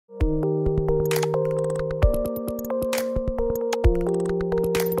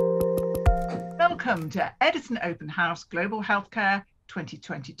Welcome to Edison Open House Global Healthcare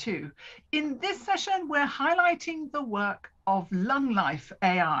 2022. In this session, we're highlighting the work of LungLife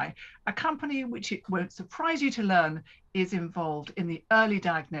AI, a company which, it won't surprise you to learn, is involved in the early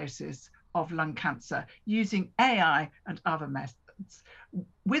diagnosis of lung cancer using AI and other methods.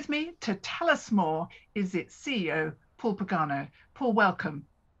 With me to tell us more is its CEO, Paul Pagano. Paul, welcome.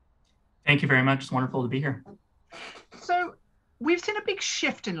 Thank you very much. It's wonderful to be here. So we've seen a big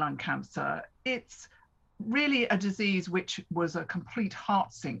shift in lung cancer. It's really a disease which was a complete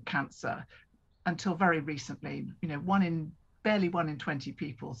heart sink cancer until very recently. You know, barely one in 20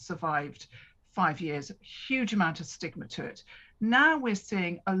 people survived 5 years, huge amount of stigma to it. Now we're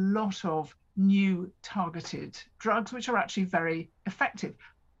seeing a lot of new targeted drugs, which are actually very effective.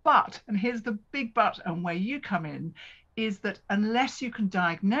 But, and here's the big but, and where you come in, is that unless you can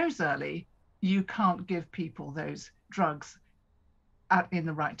diagnose early, you can't give people those drugs in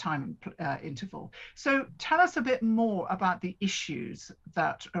the right time interval. So tell us a bit more about the issues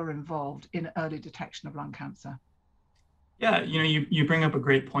that are involved in early detection of lung cancer. Yeah, you bring up a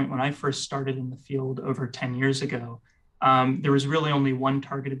great point. When I first started in the field over 10 years ago, there was really only one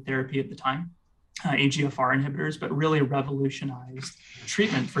targeted therapy at the time, EGFR inhibitors, but really revolutionized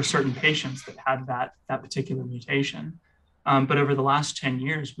treatment for certain patients that had that particular mutation. But over the last 10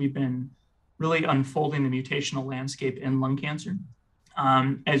 years, we've been really unfolding the mutational landscape in lung cancer.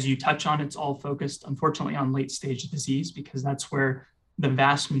 As you touch on, it's all focused, unfortunately, on late stage disease, because that's where the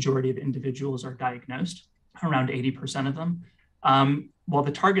vast majority of individuals are diagnosed, around 80% of them. While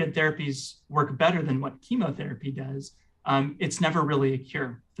the targeted therapies work better than what chemotherapy does, it's never really a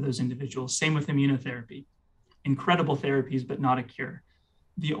cure for those individuals. Same with immunotherapy. Incredible therapies, but not a cure.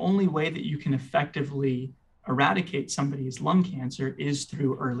 The only way that you can effectively eradicate somebody's lung cancer is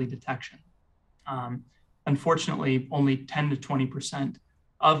through early detection. Unfortunately, only 10 to 20%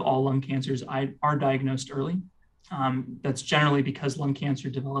 of all lung cancers are diagnosed early. That's generally because lung cancer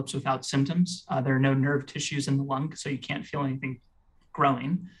develops without symptoms. There are no nerve tissues in the lung, so you can't feel anything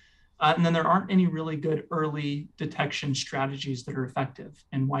growing. And then there aren't any really good early detection strategies that are effective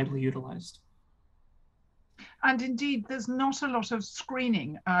and widely utilized. And indeed, there's not a lot of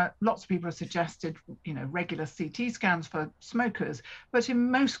screening. Lots of people have suggested, regular CT scans for smokers, but in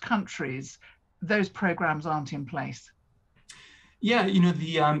most countries, those programs aren't in place. Yeah,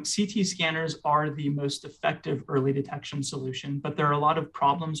 the CT scanners are the most effective early detection solution, but there are a lot of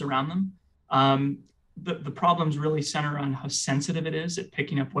problems around them. The problems really center on how sensitive it is at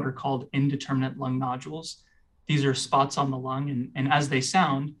picking up what are called indeterminate lung nodules. These are spots on the lung, and as they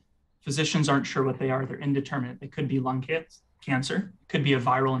sound, physicians aren't sure what they are. They're indeterminate. They could be lung cancer, could be a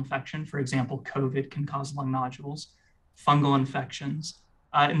viral infection. For example, COVID can cause lung nodules, fungal infections.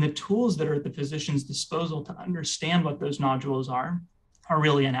 And the tools that are at the physician's disposal to understand what those nodules are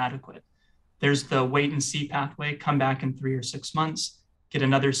really inadequate. There's the wait and see pathway, come back in 3 or 6 months, get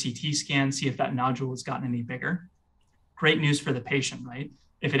another CT scan, see if that nodule has gotten any bigger. Great news for the patient, right?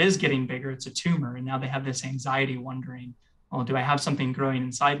 If it is getting bigger, it's a tumor, and now they have this anxiety wondering, well, do I have something growing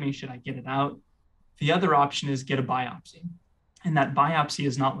inside me? Should I get it out? The other option is get a biopsy. And that biopsy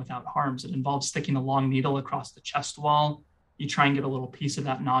is not without harms. It involves sticking a long needle across the chest wall. You try and get a little piece of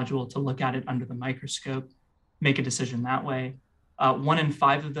that nodule to look at it under the microscope, make a decision that way. 1 in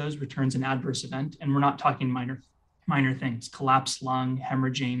 5 of those returns an adverse event, and we're not talking minor things, collapsed lung,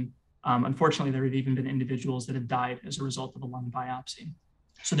 hemorrhaging. Unfortunately, there have even been individuals that have died as a result of a lung biopsy.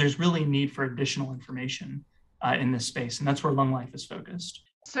 So there's really need for additional information in this space, and that's where LungLife is focused.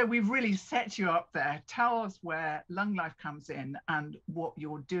 So we've really set you up there. Tell us where LungLife comes in and what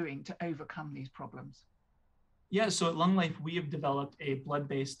you're doing to overcome these problems. Yeah, so at LungLife, we have developed a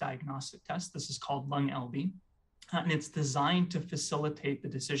blood-based diagnostic test. This is called LungLB, and it's designed to facilitate the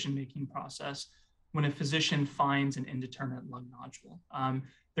decision-making process when a physician finds an indeterminate lung nodule.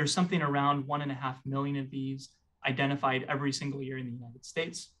 There's something around 1.5 million of these identified every single year in the United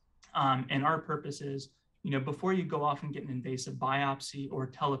States. And our purpose is, before you go off and get an invasive biopsy or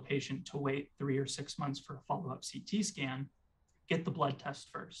tell a patient to wait 3 or 6 months for a follow-up CT scan, get the blood test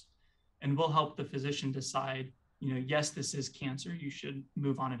first. And we'll help the physician decide, yes, this is cancer, you should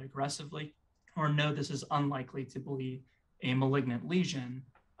move on it aggressively, or no, this is unlikely to be a malignant lesion.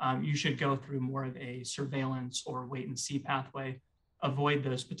 You should go through more of a surveillance or wait and see pathway, avoid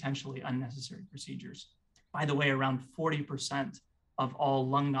those potentially unnecessary procedures. By the way, around 40% of all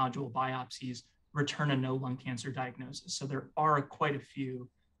lung nodule biopsies return a no lung cancer diagnosis. So there are quite a few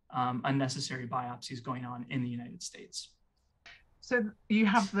unnecessary biopsies going on in the United States. So you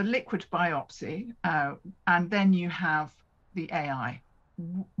have the liquid biopsy, and then you have the AI.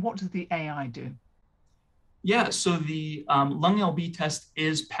 What does the AI do? Yeah, so the LungLB test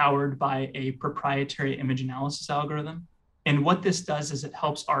is powered by a proprietary image analysis algorithm. And what this does is it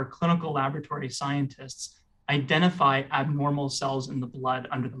helps our clinical laboratory scientists identify abnormal cells in the blood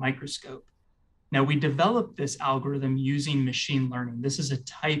under the microscope. Now, we developed this algorithm using machine learning. This is a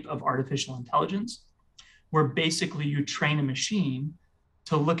type of artificial intelligence where basically you train a machine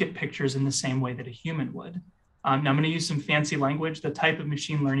to look at pictures in the same way that a human would. Now I'm going to use some fancy language. The type of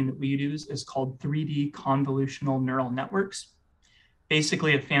machine learning that we use is called 3D convolutional neural networks.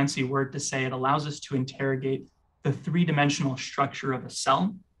 Basically a fancy word to say it allows us to interrogate the three-dimensional structure of a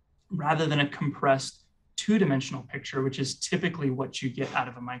cell rather than a compressed two-dimensional picture, which is typically what you get out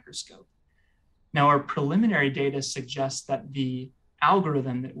of a microscope. Now, our preliminary data suggests that the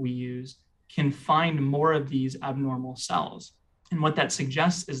algorithm that we use can find more of these abnormal cells. And what that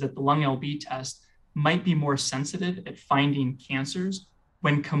suggests is that the LungLB test might be more sensitive at finding cancers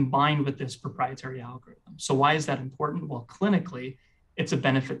when combined with this proprietary algorithm. So why is that important? Well, clinically, it's a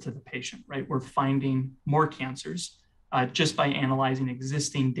benefit to the patient, right? We're finding more cancers just by analyzing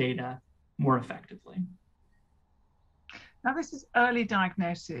existing data more effectively. Now, this is early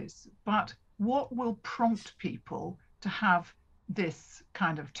diagnosis, but what will prompt people to have this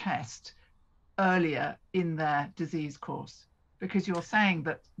kind of test earlier in their disease course? Because you're saying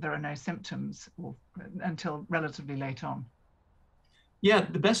that there are no symptoms until relatively late on. Yeah,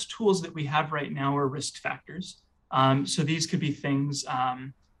 the best tools that we have right now are risk factors. So these could be things,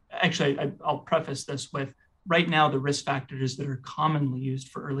 actually, I'll preface this with, right now, the risk factors that are commonly used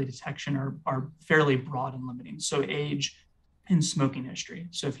for early detection are fairly broad and limiting. So age and smoking history.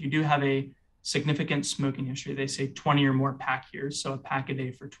 So if you do have a significant smoking history, they say 20 or more pack years, so a pack a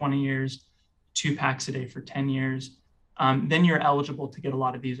day for 20 years, 2 packs a day for 10 years, then you're eligible to get a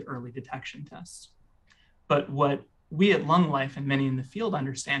lot of these early detection tests. But what we at LungLife and many in the field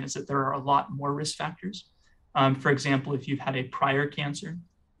understand is that there are a lot more risk factors. For example, if you've had a prior cancer,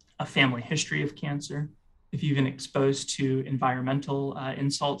 a family history of cancer, if you've been exposed to environmental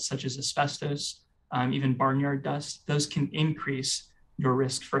insults such as asbestos, even barnyard dust, those can increase your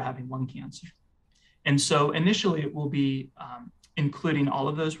risk for having lung cancer. And so initially it will be including all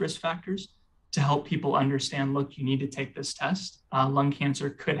of those risk factors to help people understand, look, you need to take this test. Lung cancer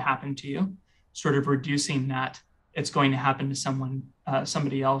could happen to you, sort of reducing that it's going to happen to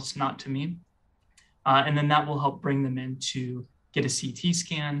somebody else, not to me. And then that will help bring them in to get a CT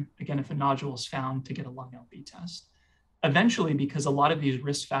scan, again, if a nodule is found, to get a LungLB test. Eventually, because a lot of these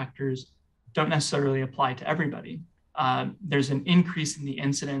risk factors don't necessarily apply to everybody, there's an increase in the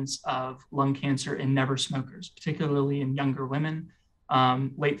incidence of lung cancer in never smokers, particularly in younger women,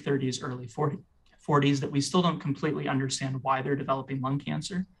 late 30s, early 40s, that we still don't completely understand why they're developing lung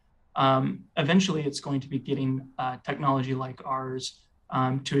cancer. Eventually, it's going to be getting technology like ours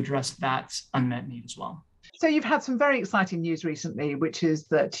to address that unmet need as well. So you've had some very exciting news recently, which is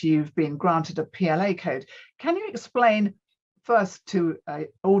that you've been granted a PLA code. Can you explain first to an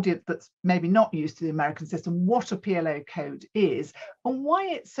audience that's maybe not used to the American system what a PLA code is and why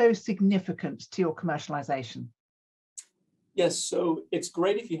it's so significant to your commercialization? Yes, so it's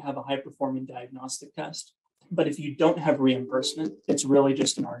great if you have a high-performing diagnostic test, but if you don't have reimbursement, it's really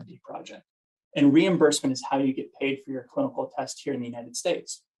just an R&D project. And reimbursement is how you get paid for your clinical test here in the United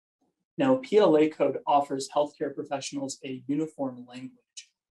States. Now, PLA code offers healthcare professionals a uniform language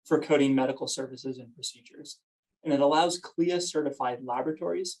for coding medical services and procedures. And it allows CLIA-certified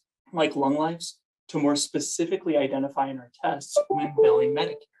laboratories like LungLife's to more specifically identify in our tests when billing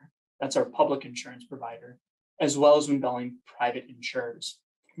Medicare, that's our public insurance provider, as well as when billing private insurers.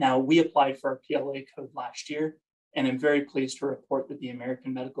 Now, we applied for our PLA code last year, and I'm very pleased to report that the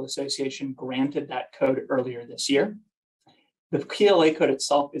American Medical Association granted that code earlier this year. The PLA code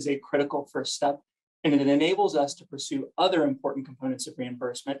itself is a critical first step, and it enables us to pursue other important components of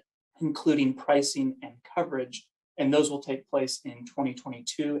reimbursement, including pricing and coverage, and those will take place in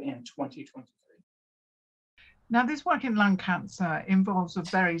 2022 and 2023. Now, this work in lung cancer involves a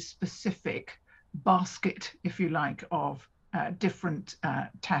very specific basket, if you like, of different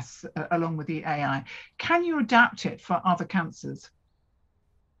tests along with the AI. Can you adapt it for other cancers?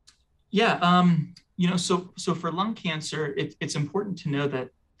 Yeah, so for lung cancer, it's important to know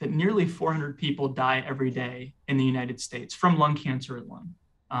that nearly 400 people die every day in the United States from lung cancer alone.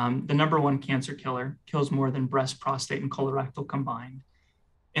 The #1 cancer killer, kills more than breast, prostate, and colorectal combined.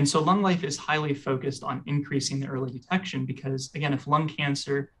 And so LungLife is highly focused on increasing the early detection because, again, if lung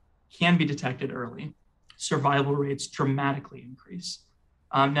cancer can be detected early, survival rates dramatically increase.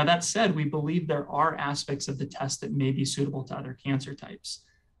 Now, that said, we believe there are aspects of the test that may be suitable to other cancer types.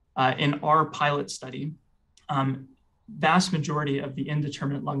 In our pilot study, vast majority of the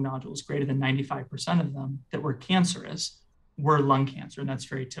indeterminate lung nodules, greater than 95% of them that were cancerous, were lung cancer, and that's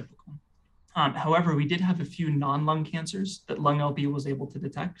very typical. However, we did have a few non-lung cancers that LungLB was able to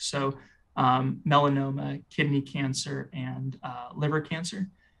detect. So melanoma, kidney cancer, and liver cancer.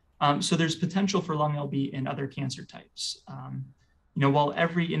 So there's potential for LungLB in other cancer types. While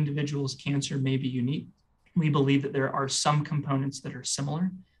every individual's cancer may be unique, we believe that there are some components that are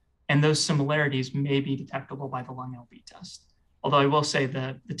similar, and those similarities may be detectable by the LungLB test. Although I will say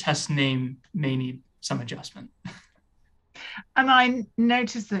that the test name may need some adjustment. And I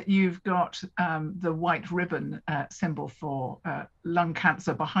noticed that you've got the white ribbon symbol for lung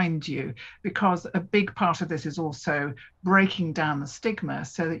cancer behind you, because a big part of this is also breaking down the stigma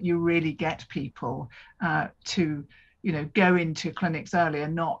so that you really get people to, go into clinics early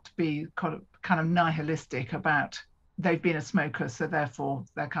and not be kind of nihilistic about they've been a smoker, so therefore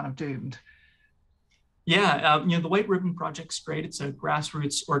they're kind of doomed. Yeah, the White Ribbon Project's great. It's a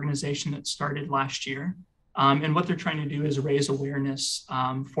grassroots organization that started last year. And what they're trying to do is raise awareness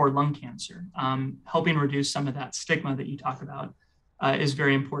for lung cancer. Helping reduce some of that stigma that you talk about is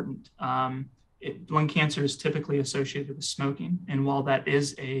very important. Lung cancer is typically associated with smoking. And while that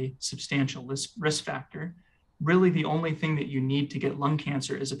is a substantial risk factor, really the only thing that you need to get lung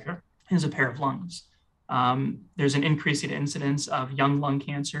cancer is a pair of lungs. There's an increasing incidence of young lung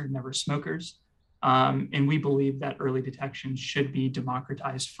cancer, never smokers. And we believe that early detection should be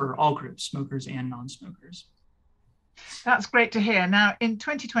democratized for all groups, smokers and non-smokers. That's great to hear. Now, in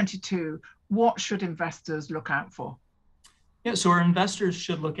 2022, what should investors look out for? Yeah, so our investors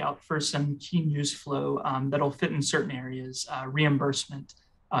should look out for some key news flow that'll fit in certain areas, reimbursement,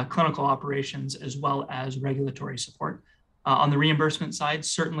 clinical operations, as well as regulatory support. On the reimbursement side,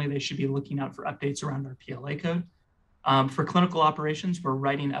 certainly they should be looking out for updates around our PLA code. For clinical operations, we're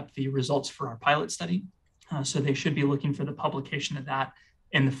writing up the results for our pilot study. So they should be looking for the publication of that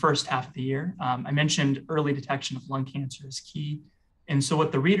in the first half of the year. I mentioned early detection of lung cancer is key. And so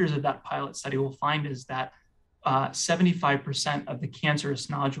what the readers of that pilot study will find is that 75% of the cancerous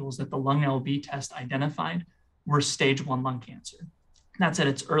nodules that the LungLB test identified were stage 1 lung cancer. That's at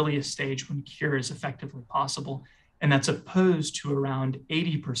its earliest stage when cure is effectively possible. And that's opposed to around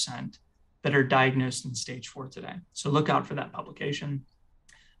 80% that are diagnosed in stage 4 today. So look out for that publication.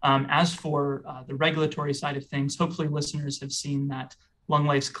 As for the regulatory side of things, hopefully listeners have seen that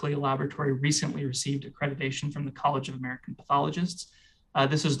LungLife's CLIA laboratory recently received accreditation from the College of American Pathologists.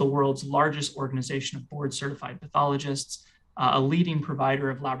 This is the world's largest organization of board-certified pathologists, a leading provider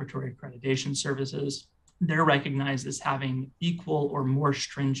of laboratory accreditation services. They're recognized as having equal or more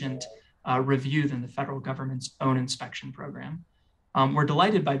stringent review than the federal government's own inspection program. We're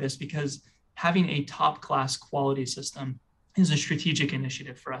delighted by this because having a top-class quality system is a strategic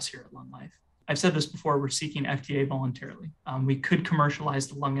initiative for us here at LungLife. I've said this before, we're seeking FDA voluntarily. We could commercialize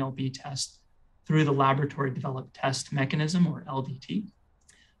the LungLB test through the laboratory developed test mechanism, or LDT.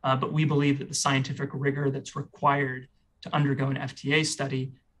 But we believe that the scientific rigor that's required to undergo an FDA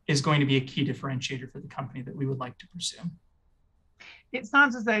study is going to be a key differentiator for the company that we would like to pursue. It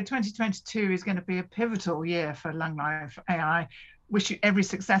sounds as though 2022 is going to be a pivotal year for LungLife AI. Wish you every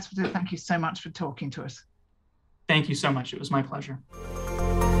success with it. Thank you so much for talking to us. Thank you so much. It was my pleasure.